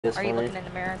Are you funny. looking in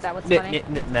the mirror? Is that what's funny?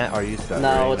 Matt, are you stuttering?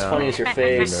 No, what's funny is your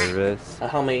face. Are you nervous?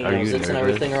 How many zits and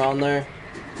everything are on there?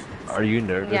 Are you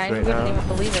nervous yeah, right now? Yeah, I wouldn't even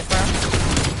believe it,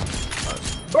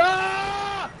 bro.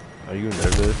 Are you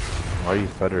nervous? Why are you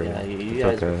stuttering? Yeah, you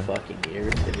guys are fucking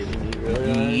irritating me,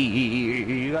 really.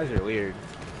 You guys are weird.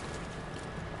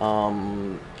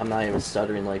 I'm not even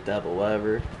stuttering like that, but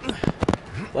whatever.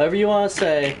 Whatever you want to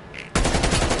say. Hey,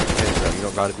 bro, you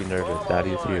don't gotta be nervous.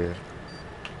 Daddy's here.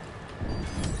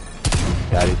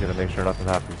 Daddy's gonna make sure nothing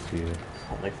happens to you.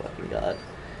 Oh my fucking god.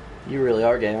 You really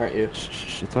are gay, aren't you?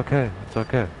 Shh, it's okay. It's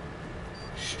okay.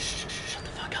 Shh, shut the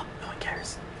fuck up. No one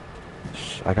cares.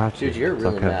 Shh, I got you. Dude, you're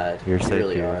really mad. You're safe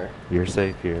really here. Are. You're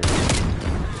safe here.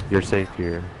 You're safe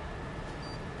here.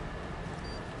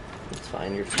 It's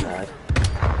fine, you're mad.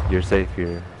 You're safe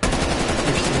here.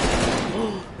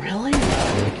 Really?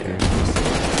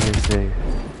 You're safe.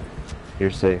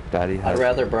 You're safe, Daddy. I'd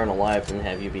rather burn alive than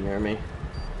have you be near me.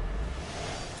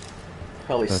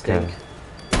 Probably stink.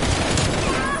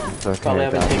 It's okay, Probably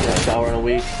haven't taken a shower in a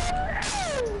week.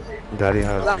 Daddy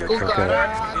has you. It's okay.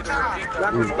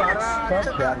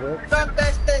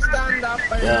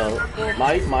 Yo,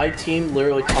 my team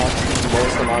literally costs the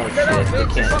most amount of shit.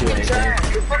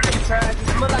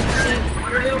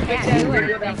 They can't do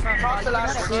anything.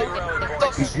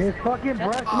 Just fucking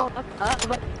brush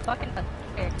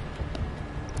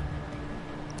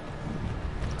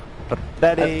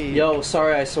Pathetic. Yo,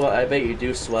 sorry I sweat. I bet you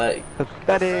do sweat.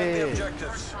 Pathetic.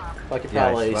 I could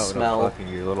probably smell. Fucking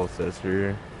your little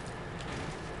sister.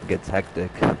 It gets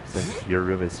hectic since your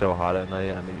room is so hot at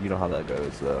night. I mean, you know how that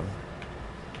goes, though.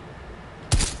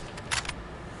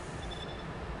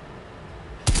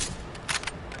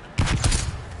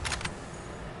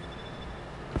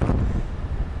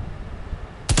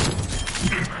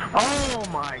 Oh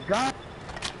my god!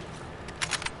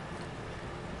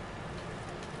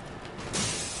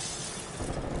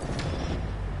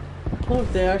 Look,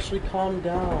 they actually calmed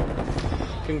down.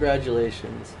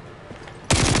 Congratulations.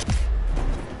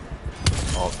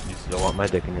 Oh, you still want my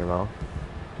dick in your mouth?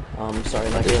 Sorry,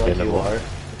 not here like you are.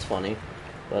 It's funny,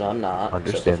 but I'm not.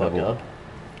 Understandable. Shut the fuck up.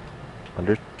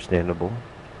 Understandable.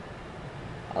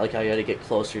 I like how you had to get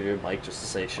closer to your mic just to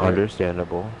say shit.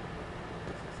 Understandable.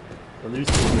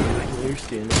 Understandable. Dude,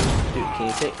 can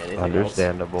you say anything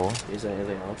Understandable. else? Can you say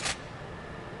anything else?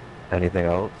 Anything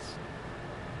else?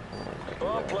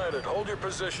 Bomb planted. Hold your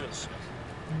positions.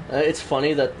 It's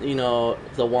funny that, you know,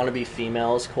 the wannabe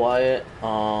female is quiet.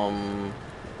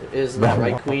 Isn't that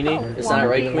right, Queenie? Isn't that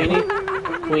right, Queenie?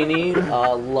 Queenie,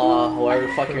 whoever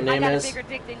the fuck your name is. I got a bigger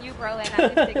dick than you, bro, and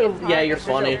Yeah, you're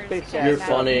funny. You're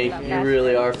funny. You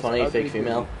really are funny, fake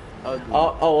female.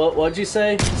 What'd you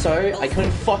say? Sorry, I couldn't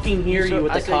fucking hear you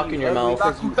with the cock in your mouth.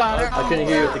 I couldn't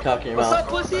hear you with the cock in your mouth.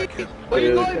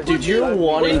 Dude, you're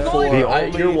 1 in 4.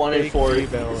 You're 1 in 4.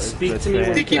 Speak to me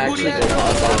when you can actually go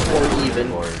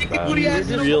positive or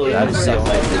even. You really suck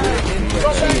my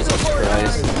dude. Jesus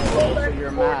Christ.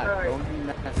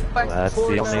 That's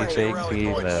the only fake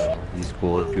female. These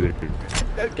cool dude.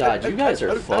 God, you guys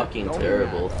are fucking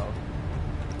terrible.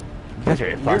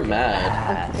 You're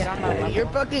mad. You're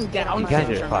fucking down. You guys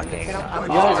are fucking. You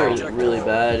guys are really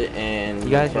bad and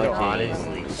you guys are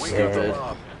fucking stupid.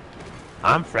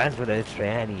 I'm friends with a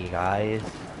tranny, guys.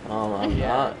 I'm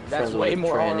not friends with a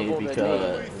tranny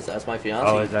because that's my fiance.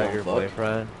 Oh, is that your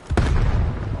boyfriend?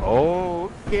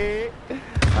 Okay.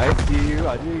 I see you.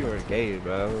 I knew you were gay,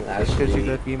 bro. Just because she's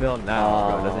a female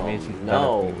now, bro, doesn't mean she's not a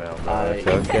female, bro. It's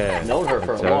okay. I've known her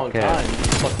for a long time. You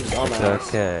fucking dumbass. It's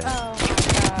okay.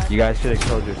 You guys should have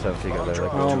killed yourself together.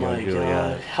 Like oh my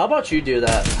god. How about you do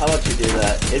that? How about you do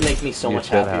that? It'd make me so much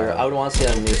happier. I would want to see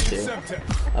it on news too.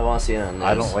 I want to see it on news.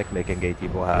 I don't like making gay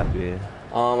people happy.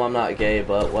 I'm not gay,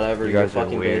 but whatever. You You're guys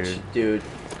fucking are weird. Bitch. Dude,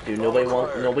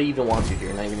 nobody even wants you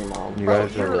here, not even your mom. You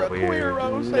guys are weird.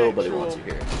 Nobody wants you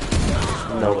here.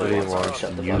 Nobody wants to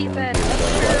shut the fuck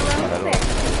up.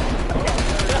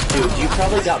 Dude, you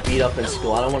probably got beat up in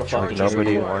school. I don't want to fucking hear you.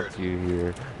 Nobody wants you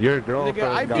here. Your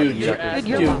girlfriend got beat up.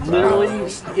 Dude, literally,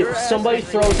 if somebody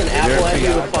throws an apple at you,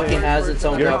 it fucking has its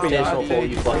own gravitational pull,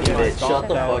 you fucking bitch. Shut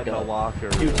the fuck up.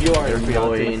 Dude, you are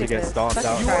annoying.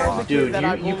 Dude,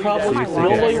 you probably,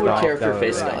 nobody would care if your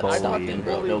face got stomped in,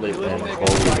 bro. Nobody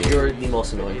would. You're the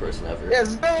most annoying person ever.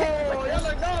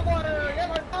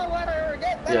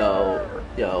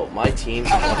 Yo, my team's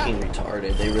fucking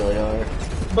retarded. They really are.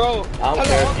 Bro, I don't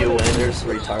care if you win, they're just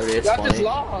retarded. It's funny.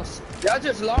 Y'all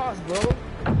just lost, bro.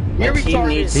 My team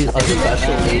needs a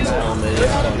special needs helmet.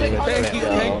 It's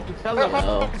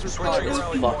funny. It's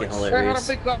fucking hilarious.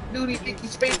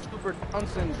 for Down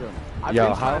syndrome.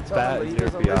 Yo, how fat is your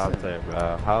fiance,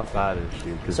 bro? How fat is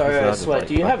she? Sorry, I sweat.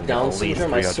 Do you have Down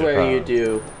syndrome? I swear you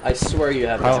do. I swear you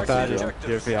have Down syndrome.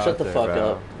 Shut the fuck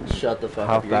up. Shut the fuck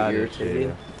up. You're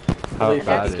irritating. How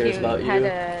fat is cares about you?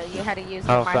 You had to use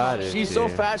How fat is She's so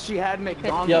fat she had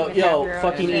McDonald's. Yo,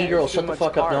 fucking e-girl, shut the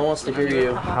fuck up. No one wants to hear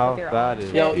you. How fat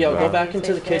is Yo, go back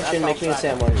into the kitchen, make me a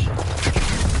sandwich.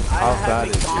 How fat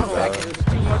is you, bro? It's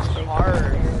too much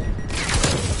carbs.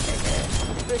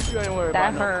 You ain't worried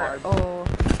That about hurt. no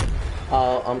carbs.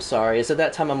 Oh, I'm sorry. Is it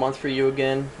that time of month for you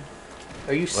again?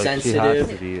 Are you Like, sensitive? she has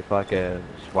to be fucking.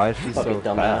 Why is she Fucking so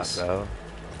dumbass. fat, bro?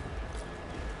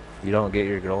 You don't get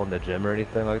your girl in the gym or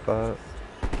anything like that?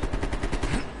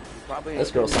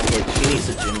 This girl sounds like she needs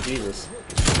a gym, Jesus.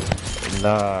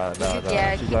 Nah.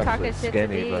 Yeah, She's keep talking actually shit to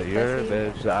skinny, me, but you're a pussy.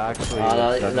 bitch that actually.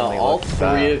 No, suddenly all looks three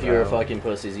fat, of you are bro. fucking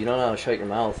pussies. You don't know how to shut your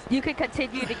mouth. You could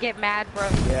continue to get mad, bro.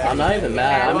 I'm not even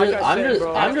mad.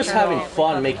 I'm just having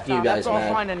fun making you guys That's all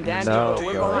fine mad. and dandy. No,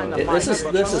 We're bro. behind the This is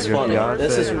mic. funny.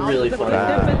 This is really funny.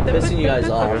 Pissing you guys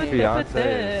Your off.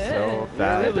 fiance is so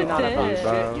fat. You're really not about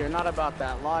bro. shit. You're not about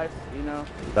that life, you know.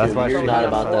 That's Dude, why you're she not has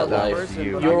about so that much life. for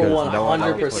you, You're because no one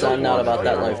else 100% not wanted about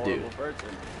that her. life, dude.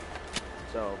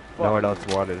 So, No one else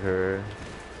wanted her.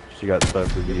 She got stuck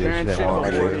with you. She didn't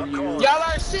want her. Y'all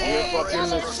are sick.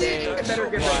 Y'all are sick.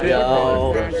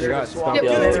 Yo. She got stuck Yo.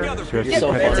 with her. You're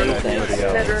so funny,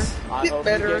 thanks. I hope you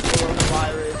get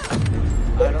coronavirus.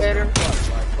 Get better.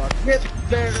 Get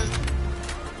better.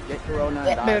 Get corona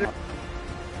and die.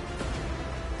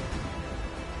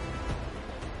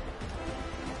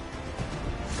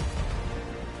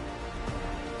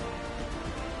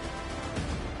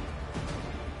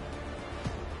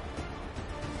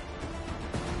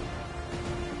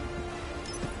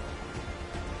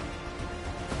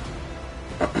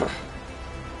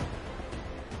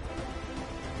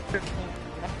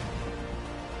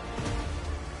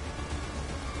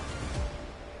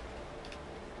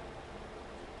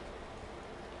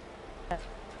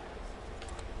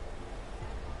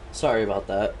 Sorry about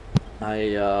that.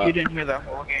 You didn't hear that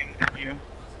whole game, did you?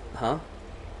 Huh?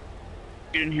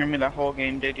 You didn't hear me that whole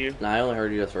game, did you? No, I only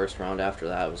heard you the first round. After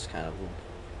that was kind of...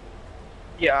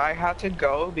 Yeah, I had to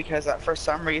go because for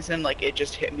some reason, like, it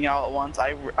just hit me all at once.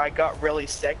 I got really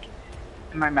sick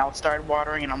and my mouth started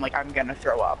watering and I'm like, I'm gonna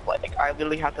throw up. Like, I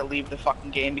literally had to leave the fucking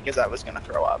game because I was gonna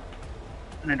throw up.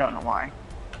 And I don't know why.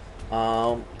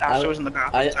 Ashley was in the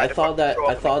bathroom. I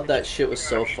thought that shit was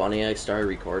so funny, I started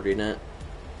recording it.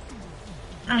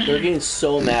 They're getting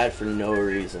so mad for no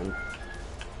reason.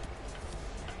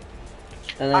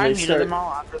 And then I they muted started... them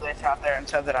all after they sat there and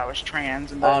said that I was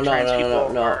trans and that trans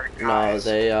people are guys.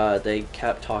 They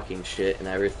kept talking shit and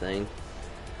everything.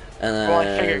 And then... Well,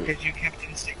 I figured because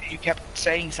you kept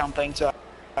saying something, so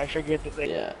I figured that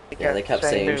they kept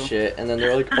saying shit, and then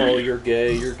they're like, "Oh, you're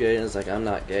gay," and it's like, I'm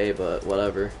not gay, but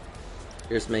whatever.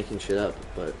 You're just making shit up,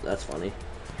 but that's funny.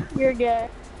 You're gay.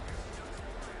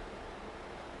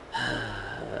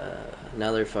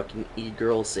 Now they're fucking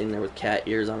e-girl sitting there with cat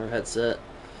ears on her headset.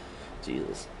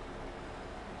 Jesus.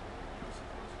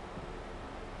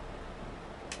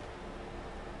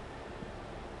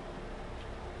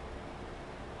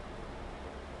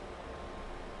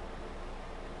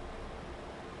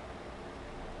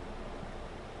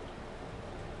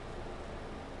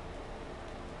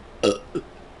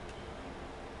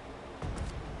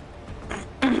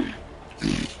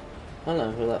 I don't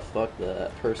know who that fuck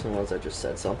that person was that just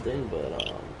said something, but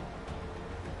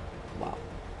wow.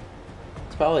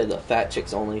 It's probably the fat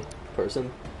chicks only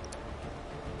person.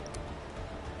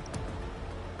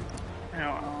 I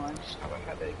don't know, I just have a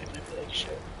headache and I feel like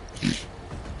shit.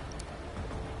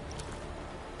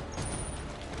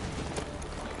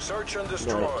 Search and Go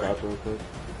destroy. to clap real quick.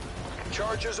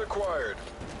 Charges acquired.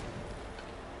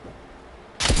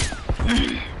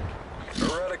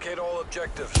 Eradicate all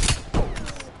objectives.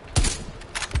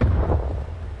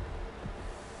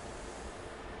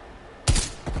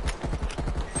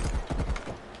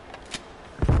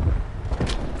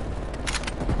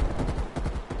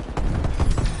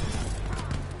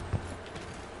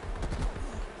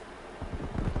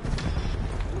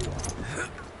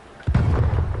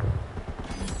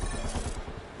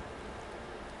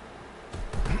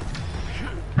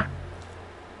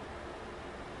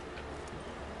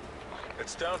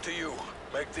 It's down to you.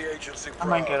 Make the agency proud. I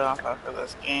might get off after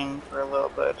this game for a little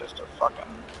bit just to fucking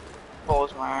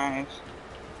close my eyes.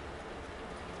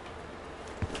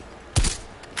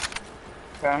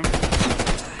 Okay.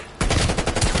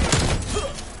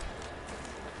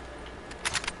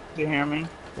 Do you hear me?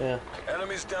 Yeah.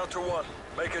 Enemies down to 1.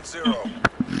 Make it 0.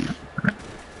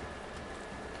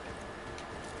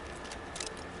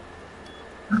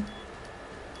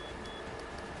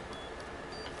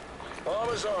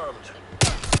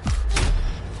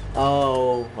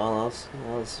 Oh, well, that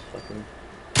was fucking...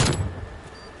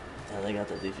 Yeah, they got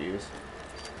the defuse.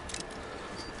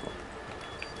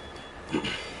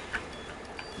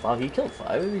 Wow, he killed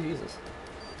 5 of you? Jesus.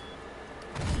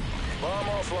 Bomb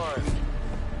offline.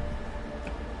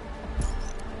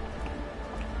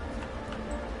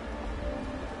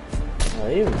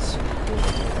 Even...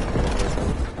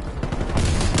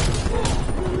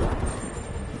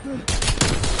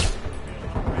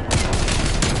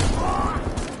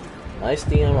 Nice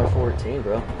DMR 14,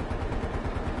 bro.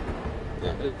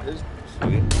 Yeah, it's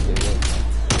sweet.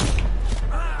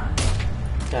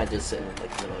 Kinda just sitting in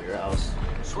like the middle of your house.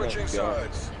 Switching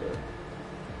sides.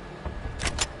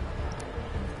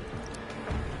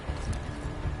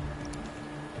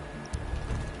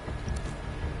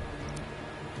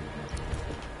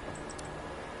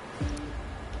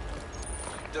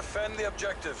 Defend the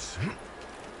objectives.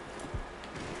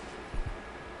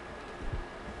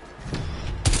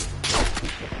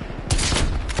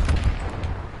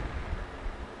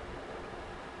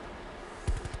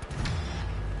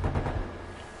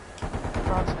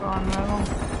 Crossbow on middle.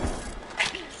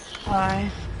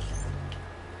 Hi.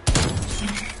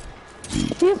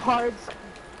 He's hard.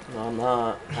 No, I'm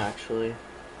not, actually.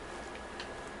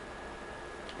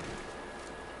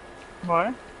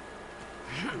 What?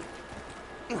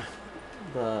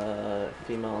 The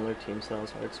female on their team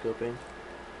sounds hard scoping.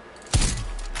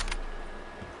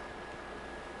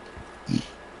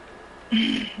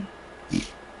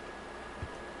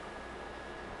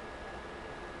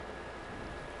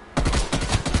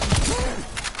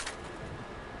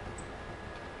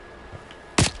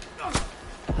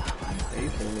 Are you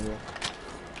kidding me, bro?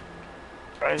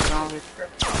 Rise zombie.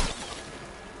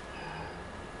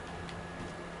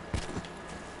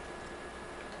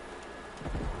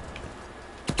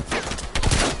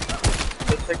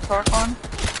 The TikTok one?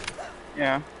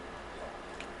 Yeah.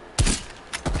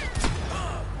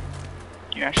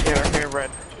 You actually have her hair red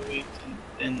for 2 weeks and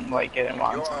didn't like it and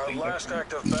want You're our something last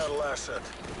different. active battle asset.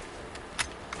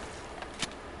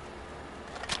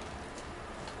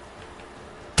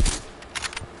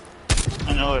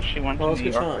 I know that she went Well, to let's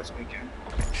New go York shot. this weekend.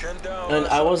 Chin down. And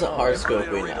I wasn't hard Get ready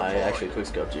to scoping, I redeploy. actually quick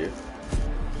scoped you.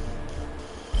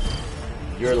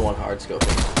 You're the one hard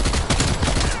scoping.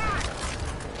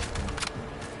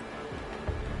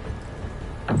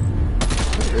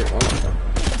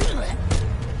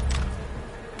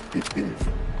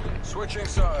 Switching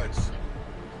sides.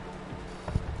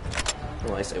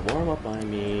 When I say warm up, I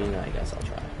mean, I guess I'll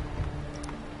try.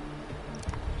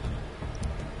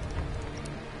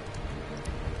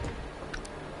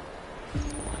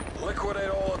 Liquidate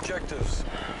all objectives.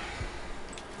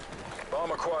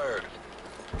 Bomb acquired.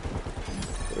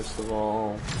 First of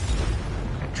all,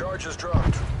 Charges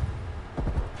dropped.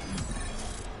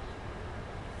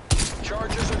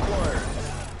 Charges acquired.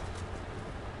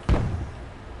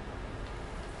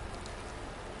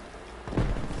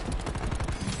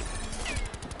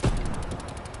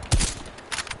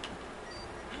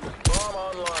 Bomb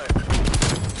online.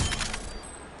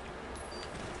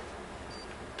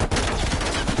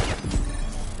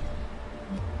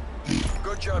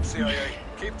 Good job, CIA.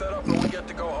 Keep that up and we get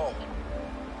to go home.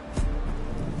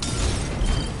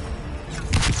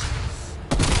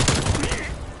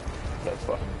 That's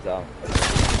fucking dumb.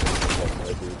 That's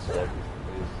my dude stuff.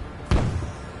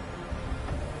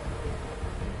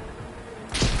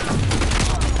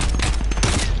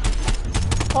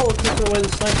 oh, look, take away the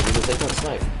sniper because they don't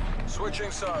snipe.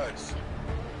 Switching sides.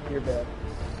 You're bad.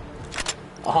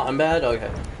 Oh, I'm bad?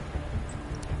 Okay.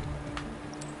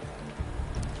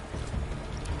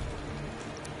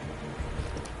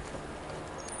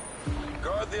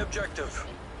 Guard the objective.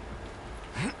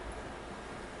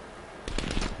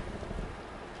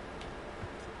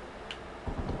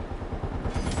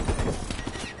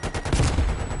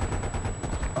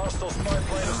 Hostile spy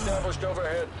plane established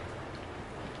overhead.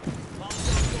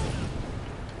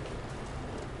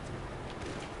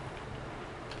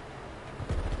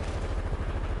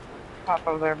 Top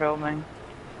of their building.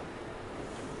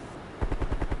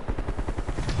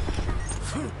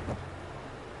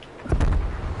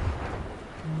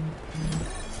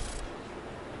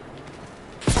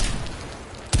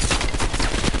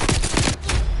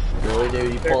 Really,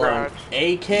 dude? You pull out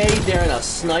an AK during a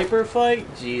sniper fight?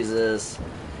 Jesus.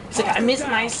 He's like, I missed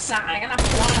my shot. I got a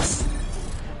plus.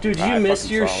 Dude, did you miss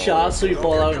your shot so you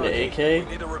pull out an AK? We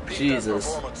need to repeat that Jesus.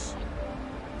 performance.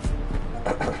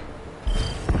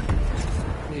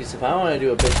 Jeez, if I want to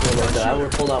do a bitch move like that, I would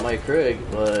have pulled out my Krig,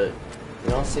 but you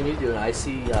don't see me doing it. I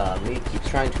see me keep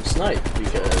trying to snipe,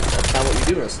 because that's not what you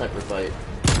do in a sniper fight.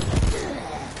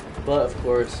 But of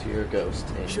course, you're a ghost.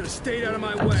 And should have stayed out of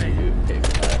my that's way. You pay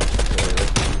for that.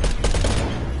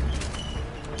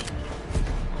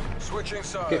 Switching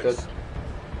sides. Okay, good.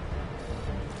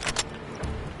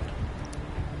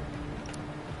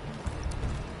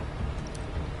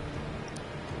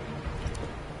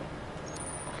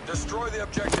 Destroy the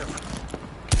objective.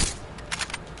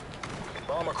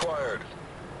 Bomb acquired.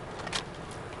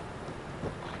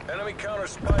 Enemy counter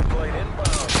spy plane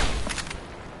inbound.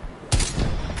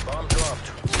 Bomb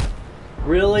dropped.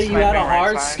 Really? You had a Sniping right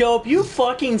hard side. scope? You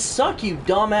fucking suck, you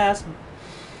dumbass.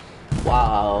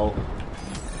 Wow.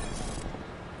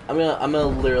 I'm gonna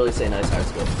literally say nice hard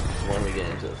scope when we get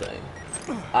into the thing.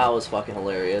 That was fucking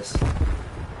hilarious.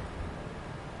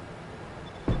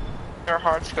 They're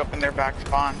hard scoping their back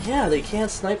spawn. Yeah, they can't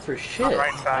snipe for shit. On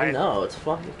right side. I know, it's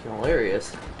fucking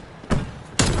hilarious.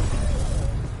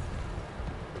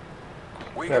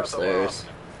 We They're got the bomb. upstairs,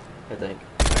 I think.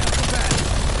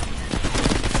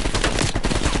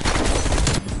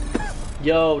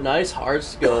 Yo, nice hard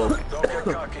scope. Don't get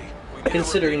cocky. We need to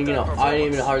Considering, repeat you know, that I didn't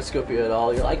even performance. hard scope you at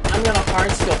all. You're like, I'm gonna hard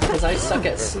scope because I suck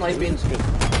at sniping.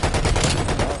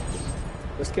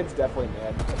 This kid's definitely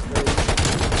mad.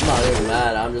 I'm not even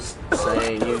mad, I'm just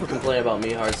saying, you complain about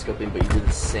me hard scoping, but you did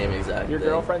the same exact Your thing.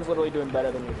 girlfriend's literally doing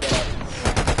better than you.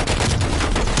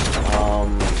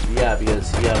 Yeah,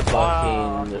 because you have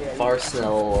fucking yeah,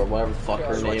 Farsnell or whatever the fuck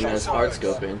her name is hard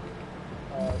scoping.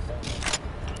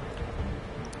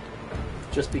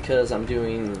 Just because I'm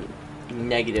doing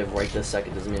negative right this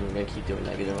second doesn't mean I'm gonna keep doing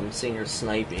negative. I'm seeing her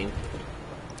sniping.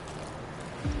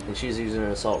 And she's using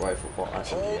an assault rifle. Well, I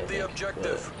Hold the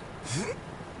objective.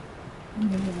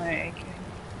 My AK.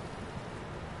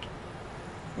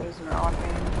 There's an on me.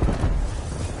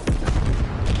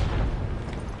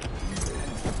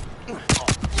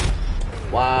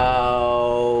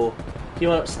 Wow. He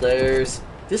went upstairs.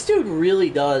 This dude really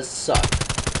does suck.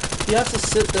 He has to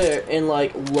sit there and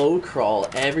like low crawl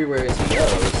everywhere as he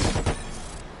goes.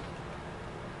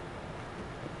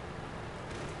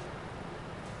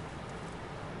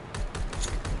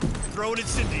 Throw it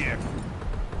incendiary.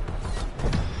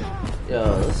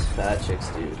 Yo, this fat chicks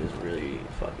dude is really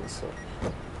fucking so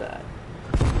bad.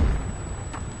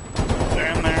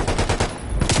 They're in there.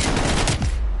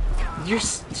 You're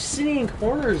sitting in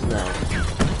corners now.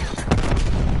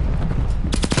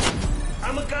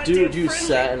 I'm a goddamn Dude, you friendly.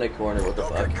 sat in a corner, what the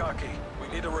Don't fuck? get cocky. We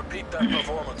need to repeat that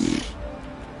performance.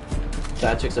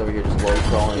 Fat chicks over here just low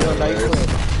crawling You know, nice everywhere.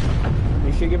 win.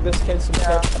 You should give this kid some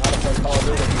tips on how to play Call of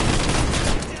Duty.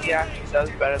 He actually does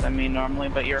better than me normally,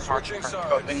 but you're hard Switching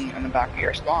scoping in the back of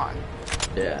your spawn.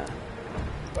 Yeah.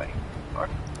 Like,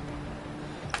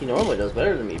 He normally does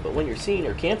better than me, but when you're seeing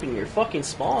or camping your fucking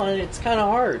spawn, it's kind of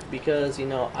hard because, you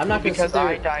know, I'm not going to because sit there.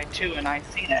 I died too and I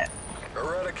seen it.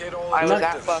 Eradicate all I was at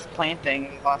objectives. bus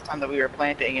planting the last time that we were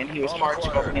planting, and he was hard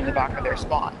scoping in the back of their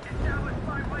spawn.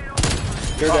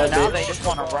 You're Oh, dead, now bitch. they just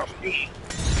want to rush me.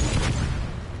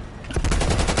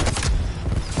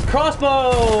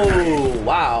 Crossbow!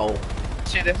 Wow.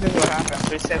 See, this is what happens.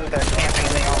 We say that they're camping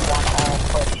and they all want to all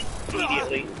push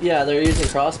immediately. Yeah, they're using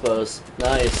crossbows.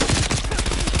 Nice.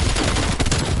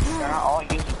 They're not all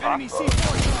using Enemy crossbows.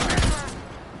 C4.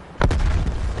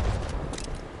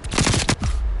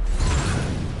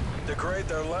 Degrade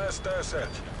their last asset.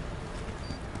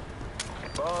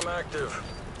 Bomb active.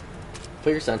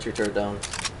 Put your sentry turret down.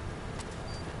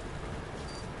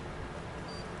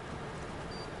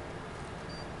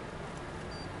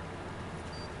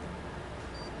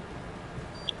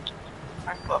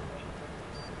 I love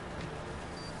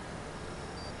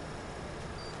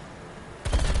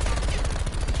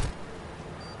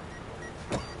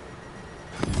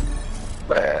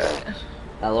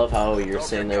I love how you're Don't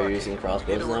saying get they're cocky. using We need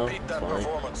crossbows to now. repeat It's that funny.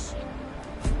 performance.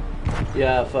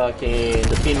 Yeah, fucking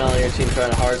the female on your team trying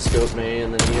to hard scope me,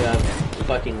 and then you have the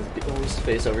fucking who's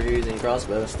face over here using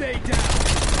crossbows. Stay down.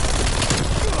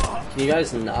 Can you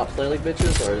guys not play like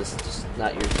bitches, or is it just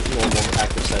not your normal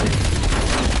active setting?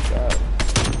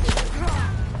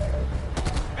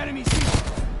 Enemy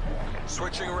C4.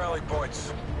 Switching rally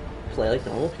points. Play like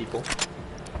normal people.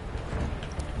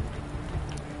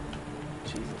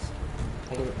 Jesus.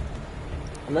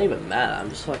 I'm not even mad, I'm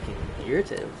just fucking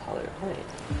irritated with how they're playing.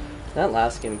 That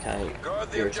last game kind of Guard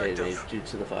the irritated me objective. due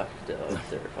to the fact of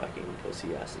their fucking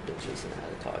pussy ass bitches and how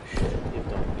to talk shit. You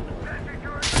don't, you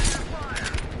know.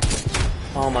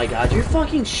 Oh my god, you're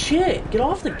fucking shit! Get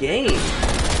off the game!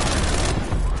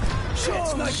 Shit,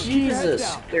 sniper.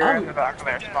 Jesus! They're in the back of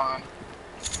their spawn.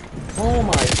 Oh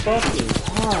my fucking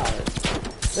god!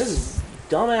 This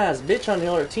dumbass bitch on the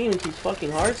other team keeps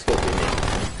fucking hard scoping me.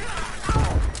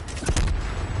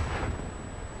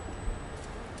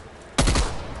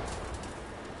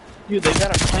 Dude, they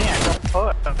got a plan. Don't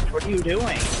push. What are you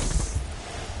doing?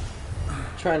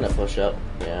 Trying to push up,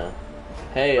 yeah.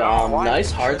 Hey, nice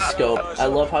hard scope. I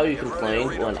love how you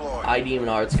complain when I didn't even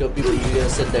hard scope people. You gonna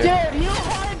sit there? Dude, you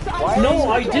hard. No,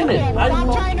 I didn't.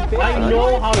 I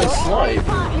know how to snipe.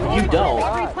 You don't.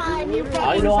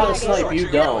 I know how to snipe. You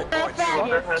don't.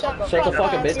 Shut the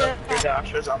fuck up, bitch. Your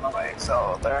dasher's on the way,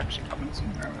 so they're actually coming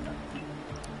sooner.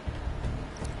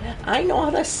 I know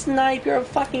how to snipe. You're a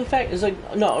fucking fact. It's like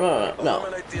no.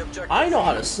 I know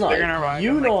how to snipe.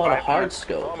 You know how to hard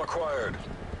scope.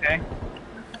 Okay.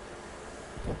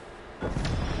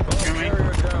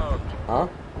 Huh?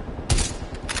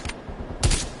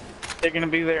 They're gonna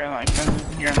be there in like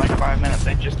here in like 5 minutes.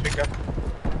 They just pick up.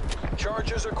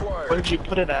 Charges acquired. What did you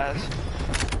put it as?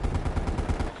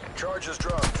 Charges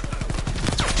dropped.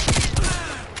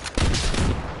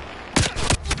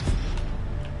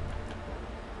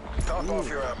 Top off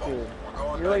your ammo. Dude, We're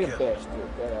going you're like a back in. bitch, dude.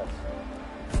 Deadass.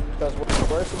 Because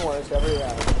worse and worse every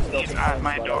round. He's at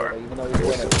my door. Even though you're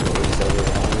winning.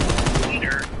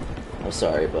 I'm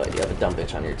sorry, but you have a dumb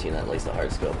bitch on your team that likes the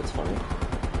hard scope. It's funny.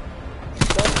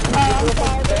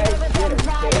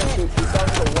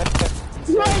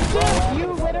 You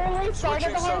literally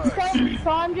started the hard scope, so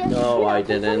I'm just. No, I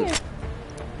didn't.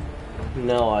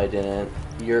 No, I didn't.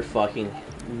 You're fucking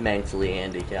mentally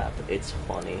handicapped. It's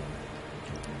funny.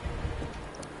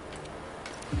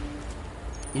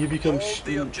 You become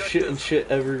shit and shit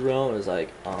every round. Is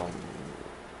like,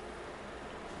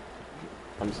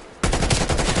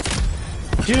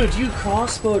 dude, you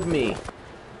crossbowed me.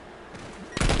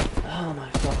 Oh my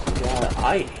fucking god.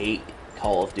 I hate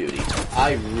Call of Duty.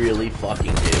 I really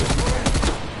fucking do.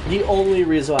 The only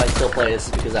reason why I still play this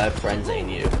is because I have friends in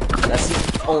you. That's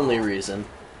the only reason.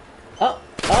 Oh,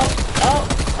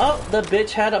 the bitch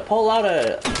had to pull out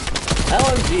a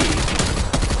LMG.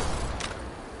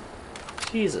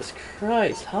 Jesus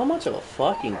Christ, how much of a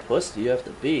fucking puss do you have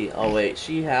to be? Oh wait,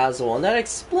 she has one. That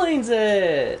explains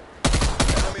it!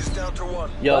 Enemies down to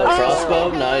 1. Yo,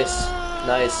 crossbow, nice.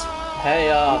 Nice. Hey,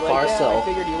 Farcel,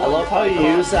 I love how you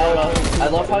use that, I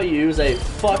love how you use a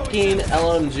fucking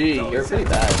LMG. You're pretty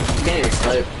bad. You can't even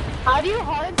snipe. How do you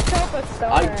hard scope a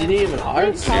stoner? I didn't even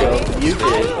hard scope. You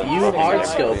did. You hard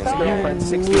scoped.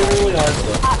 You literally hard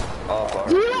scoped.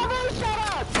 Do you ever shut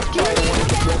up? Do you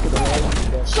ever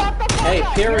shut the fuck Hey,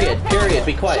 up? period,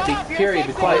 be quiet, period,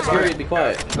 be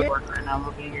quiet. Right now,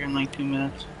 we'll be here in like 2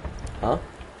 minutes. Huh?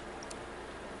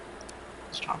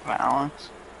 Let's talk about Alex.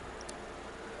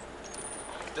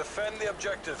 Defend the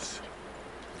objectives.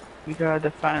 We gotta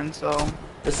defend, so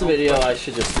This video I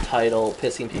should just title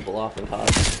Pissing People Off in COD.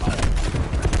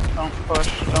 don't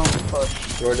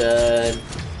push. You're dead.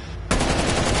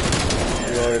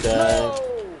 You're dead.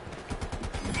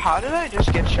 How did I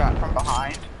just get shot from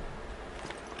behind?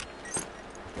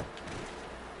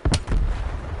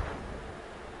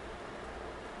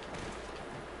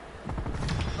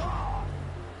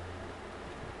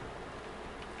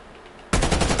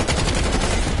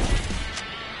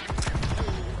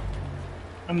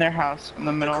 In their house, in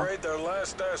the middle. Degrade their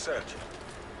last asset.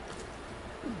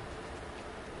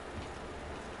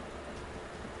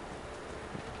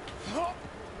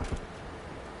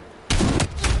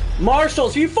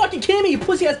 Marshals, you fucking kidding me, you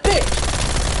pussy ass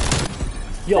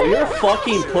bitch! Yo, you're a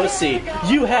fucking pussy.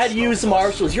 You had used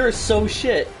Marshals, you're so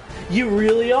shit. You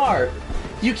really are.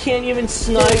 You can't even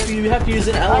snipe, you have to use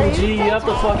an LMG, you have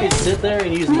to fucking sit there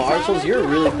and use Marshals, you're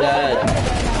really bad.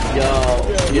 Yo,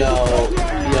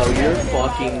 you're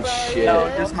fucking shit.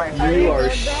 You are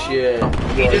shit.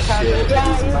 You are shit.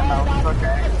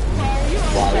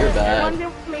 Wow, you're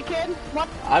bad.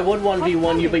 I would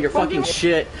 1v1 you, but you're fucking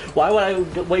shit. Why would I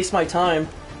waste my time?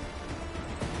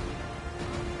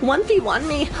 1v1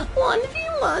 me.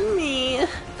 1v1 me.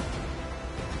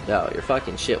 Yo, you're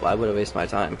fucking shit. Why would I waste my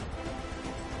time?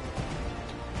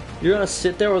 You're gonna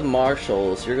sit there with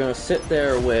Marshals. You're gonna sit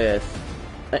there with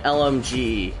an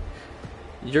LMG.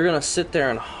 You're gonna sit there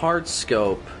and hard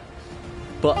scope.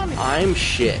 But I'm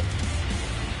shit.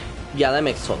 Yeah, that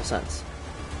makes total sense.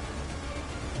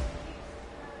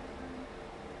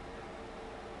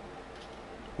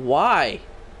 Why?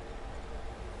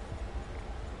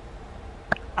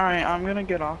 Alright, I'm gonna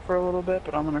get off for a little bit,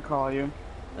 but I'm gonna call you.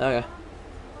 Okay.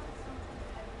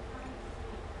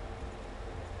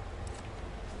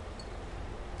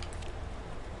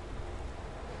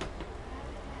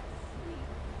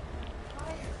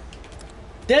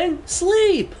 Then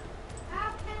sleep!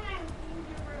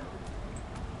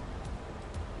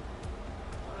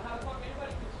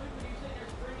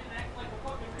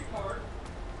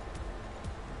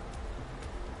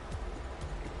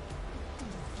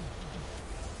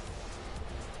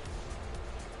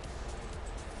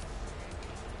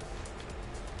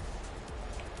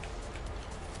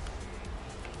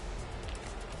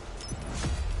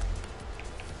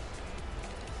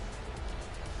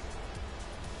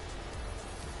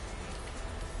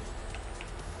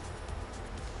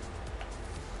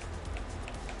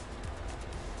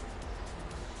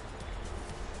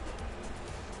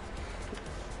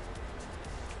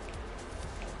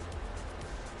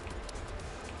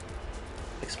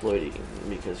 exploiting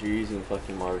because you're using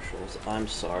fucking marshals. I'm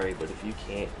sorry, but if you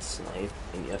can't snipe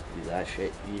and you have to do that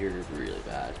shit, you're really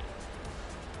bad.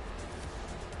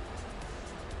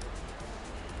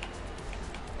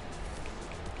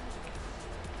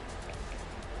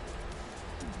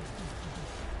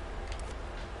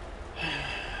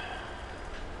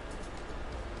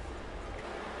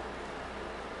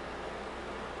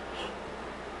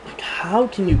 How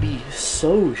can you be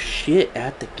so shit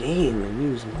at the game and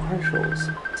use marshals?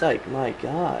 It's like, my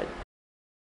god.